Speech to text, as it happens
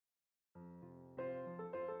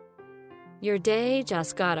your day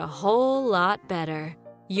just got a whole lot better.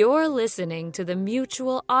 You're listening to the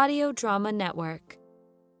Mutual Audio Drama Network.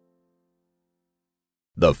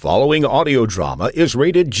 The following audio drama is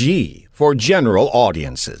rated G for general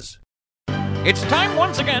audiences. It's time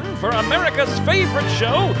once again for America's favorite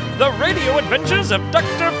show, The Radio Adventures of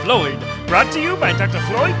Dr. Floyd, brought to you by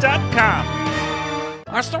drfloyd.com.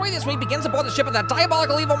 Our story this week begins aboard the ship of that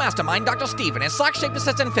diabolical evil mastermind, Dr. Steve, and his sock-shaped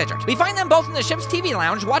assistant, Fidget. We find them both in the ship's TV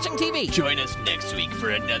lounge watching TV. Join us next week for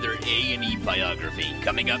another A&E biography.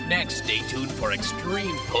 Coming up next, stay tuned for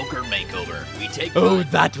Extreme Poker Makeover. We take... Oh,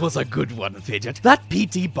 that was a good one, Fidget. That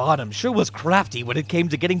P.T. Barnum sure was crafty when it came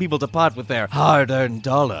to getting people to part with their hard-earned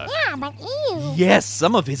dollar. Yeah, but ew. Yes,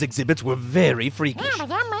 some of his exhibits were very freakish. Yeah, but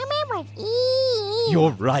that mermaid was ew.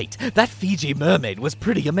 You're right. That Fiji mermaid was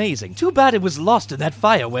pretty amazing. Too bad it was lost in that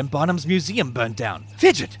fire when Barnum's museum burnt down.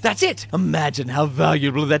 Fidget, that's it! Imagine how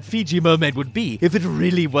valuable that Fiji mermaid would be if it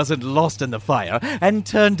really wasn't lost in the fire and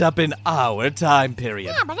turned up in our time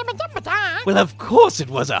period. Yeah, but Well, of course it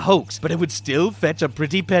was a hoax, but it would still fetch a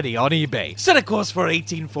pretty penny on eBay. Set a course for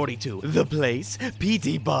 1842. The place?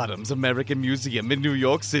 P.T. Barnum's American Museum in New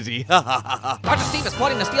York City. Dr. Steve is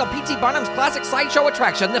plotting to steal P.T. Barnum's classic sideshow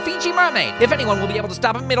attraction, the Fiji Mermaid. If anyone will be able to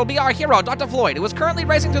stop him, it'll be our hero, Dr. Floyd, who is currently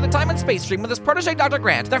racing through the time and space stream with his protege, Dr.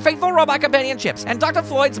 Grant, their faithful robot companion, Chips, and Dr.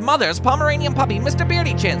 Floyd's mother's Pomeranian puppy, Mr.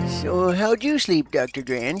 Beardy Chins. So how'd you sleep, Dr.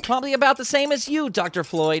 Grant? Probably about the same as you, Dr.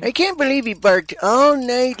 Floyd. I can't believe he barked all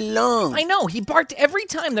night long. I know, he barked every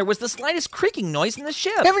time there was the slightest creaking noise in the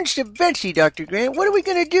ship. Heavens to Betsy, Dr. Grant, what are we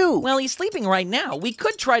gonna do? Well, he's sleeping right now. We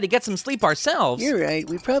could try to get some sleep ourselves. You're right,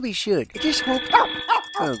 we probably should. I just hope...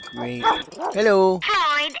 Oh, great. Hello.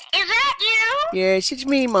 Floyd, is that you? Yes, it's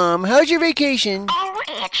me, Mom. How's your vacation? Oh,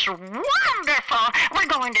 it's wonderful. We're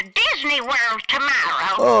going to Disney World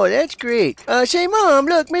tomorrow. Oh, that's great. Say, Mom,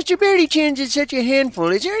 look, Mr. Beardy Chins is such a handful.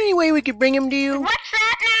 Is there any way we could bring him to you? What's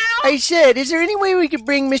that now? I said, is there any way we could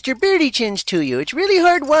bring Mr. Beardy Chins to you? It's really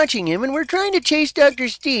hard watching him, and we're trying to chase Dr.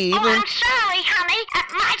 Steve, Oh, and... I'm sorry, honey.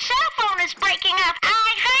 My cell phone is breaking up.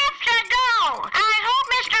 I have to go. I hope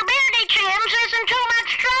Mr. Beardy Chins isn't too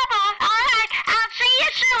much trouble. All right, I'll see you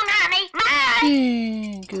soon, honey.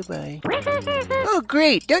 Bye. Goodbye. Oh,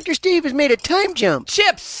 great. Dr. Steve has made a time jump.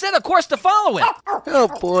 Chips, set a course to follow him. Oh,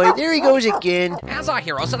 boy, there he goes again. As our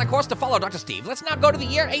hero set a course to follow Dr. Steve, let's now go to the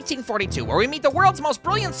year 1842, where we meet the world's most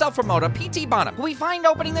brilliant self-promoter, P.T. Barnum, who we find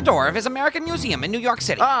opening the door of his American Museum in New York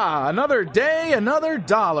City. Ah, another day, another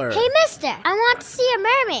dollar. Hey, mister, I want to see a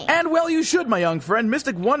mermaid. And well, you should, my young friend.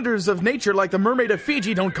 Mystic wonders of nature like the mermaid of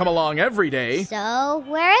Fiji don't come along every day. So,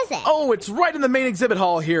 where is it? Oh, it's right in the main exhibit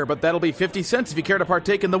hall here, but that'll be 50 cents if you care to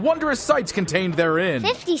partake in the wondrous sights contained therein.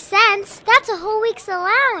 50 cents? That's a whole week's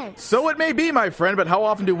allowance. So it may be, my friend, but how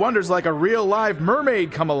often do wonders like a real live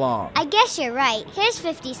mermaid come along? I guess you're right. Here's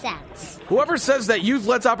 50 cents. Whoever says that youth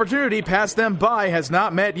lets opportunity pass them by has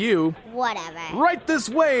not met you. Whatever. Right this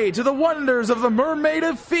way to the wonders of the mermaid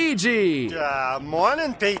of Fiji.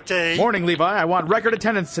 Morning, PT. Morning, Levi. I want record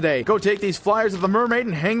attendance today. Go take these flyers of the mermaid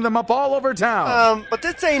and hang them up all over town. But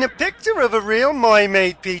this ain't a picture of a real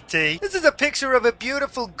mermaid, PT. This is a picture of a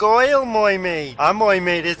beautiful girl mermaid. Our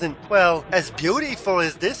mermaid isn't, well, as beautiful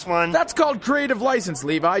as this one. That's called creative license,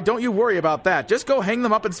 Levi. Don't you worry about that. Just go hang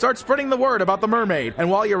them up and start spreading the word about the mermaid. And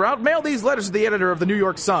while you're out, mail these letters to the editor of the New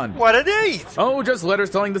York Sun. What are these? Oh, just letters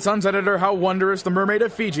telling the Sun's editor how wondrous the mermaid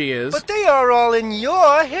of Fiji is. But they are all in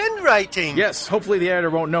your handwriting. Yes, hopefully the editor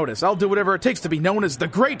won't notice. I'll do whatever it takes to be known as the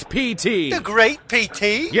Great PT. The Great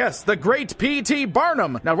PT? Yes, the Great P.T.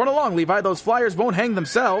 Barnum. Now run along, Levi. Those flyers won't hang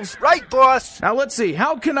themselves. Right, boss. Now let's see.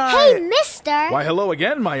 How can I... Hey, mister! Why, hello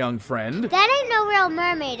again, my young friend. That ain't no real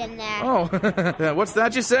mermaid in there. Oh, what's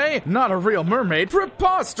that you say? Not a real mermaid.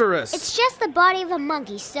 Preposterous! It's just the body of a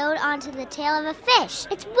monkey sewed onto the tail of a fish.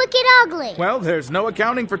 It's wicked ugly. Well, there's no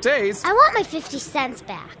accounting for taste. I want my 50 cents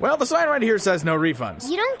back. Well, the sign right here says no refunds.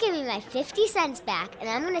 You don't give me my 50 cents back, and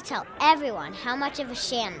I'm going to tell everyone how much of a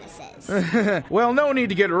sham this is. Well, no need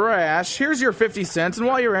to get rash. Here's your 50 cents, and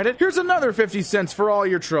while you're at it, here's another 50 cents for all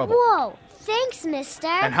your trouble. Whoa. Thanks, mister.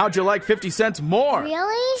 And how'd you like 50 cents more?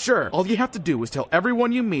 Really? Sure. All you have to do is tell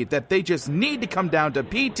everyone you meet that they just need to come down to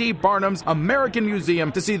P.T. Barnum's American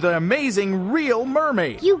Museum to see the amazing real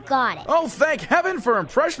mermaid. You got it. Oh, thank heaven for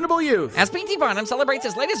impressionable youth. As P.T. Barnum celebrates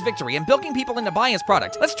his latest victory in bilking people into buying his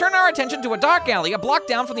product, let's turn our attention to a dark alley a block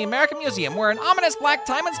down from the American Museum where an ominous black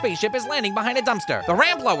time and spaceship is landing behind a dumpster. The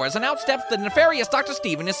ramp lowers and out steps the nefarious Dr.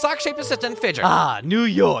 Steve and his sock-shaped assistant, Fidget. Ah, New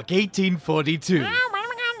York, 1842.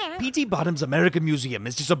 P.T. Barnum's American Museum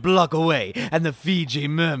is just a block away, and the Fiji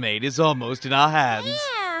mermaid is almost in our hands.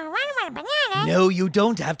 No, you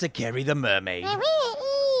don't have to carry the mermaid.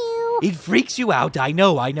 It freaks you out, I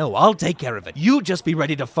know. I'll take care of it. You just be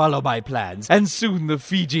ready to follow my plans, and soon the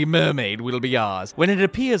Fiji mermaid will be ours. When it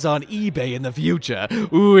appears on eBay in the future,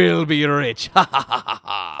 we'll be rich. Ha ha ha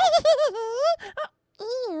ha.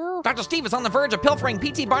 Dr. Steve is on the verge of pilfering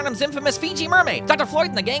P.T. Barnum's infamous Fiji mermaid. Dr. Floyd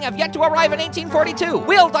and the gang have yet to arrive in 1842.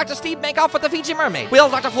 Will Dr. Steve make off with the Fiji mermaid? Will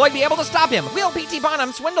Dr. Floyd be able to stop him? Will P.T.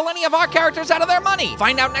 Barnum swindle any of our characters out of their money?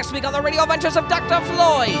 Find out next week on the Radio Adventures of Dr.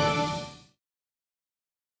 Floyd.